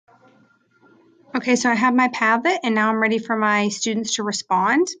Okay, so I have my Padlet and now I'm ready for my students to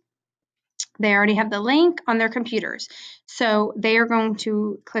respond. They already have the link on their computers. So they are going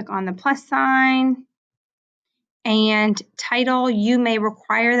to click on the plus sign and title. You may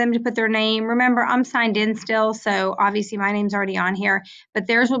require them to put their name. Remember, I'm signed in still, so obviously my name's already on here, but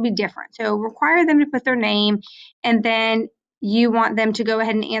theirs will be different. So require them to put their name, and then you want them to go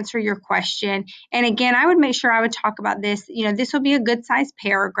ahead and answer your question. And again, I would make sure I would talk about this. This will be a good sized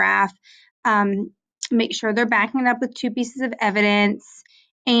paragraph. Make sure they're backing it up with 2 pieces of evidence,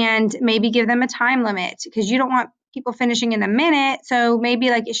 and maybe give them a time limit, because you don't want people finishing in a minute. So maybe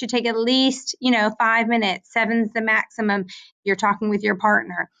like it should take at least, 5 minutes. 7's the maximum you're talking with your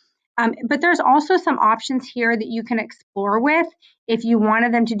partner. But there's also some options here that you can explore with if you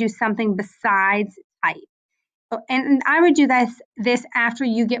wanted them to do something besides type. And I would do this after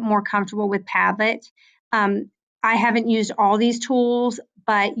you get more comfortable with Padlet. I haven't used all these tools,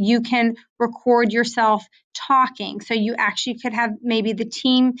 but you can record yourself talking. So you actually could have maybe the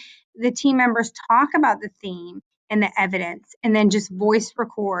team members talk about the theme and the evidence, and then just voice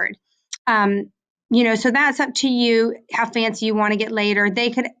record. So that's up to you how fancy you want to get later.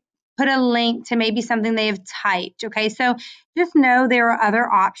 They could put a link to maybe something they have typed. Okay, so just know there are other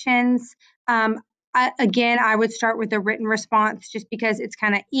options. I would start with a written response, just because it's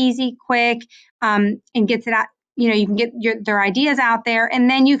kind of easy, quick, and gets it out. You can get their ideas out there, and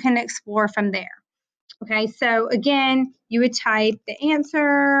then you can explore from there. Okay, so again, you would type the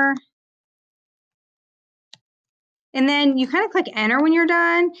answer, and then you kind of click enter when you're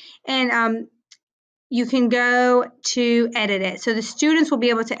done, and you can go to edit it. So the students will be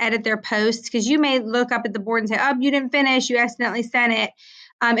able to edit their posts, because you may look up at the board and say, oh, you didn't finish, you accidentally sent it.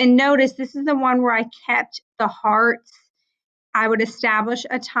 And notice this is the one where I kept the hearts. I would establish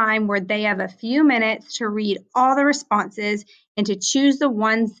a time where they have a few minutes to read all the responses and to choose the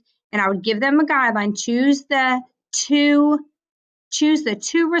ones, and I would give them a guideline. Choose the two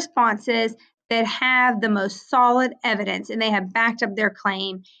responses that have the most solid evidence and they have backed up their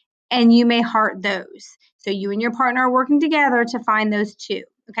claim, and you may heart those. So you and your partner are working together to find those 2,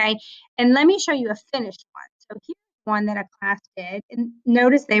 okay? And let me show you a finished one. So here's one that a class did, and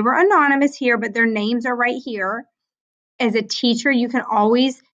notice they were anonymous here, but their names are right here. As a teacher, you can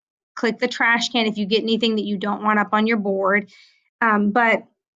always click the trash can if you get anything that you don't want up on your board, but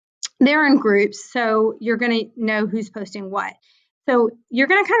they're in groups, so you're going to know who's posting what. So you're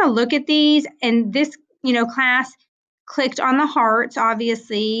going to kind of look at these, and this, class clicked on the hearts,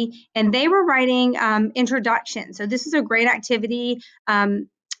 obviously, and they were writing introduction. So this is a great activity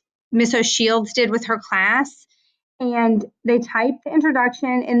Miss O'Shields did with her class, and they typed the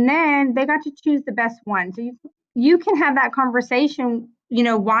introduction, and then they got to choose the best one. So you can have that conversation.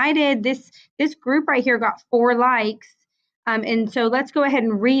 Why did this group right here got 4 likes? And so let's go ahead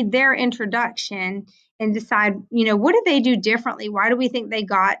and read their introduction and decide, what did they do differently? Why do we think they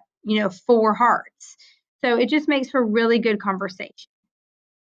got, 4 hearts? So it just makes for really good conversation.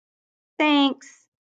 Thanks.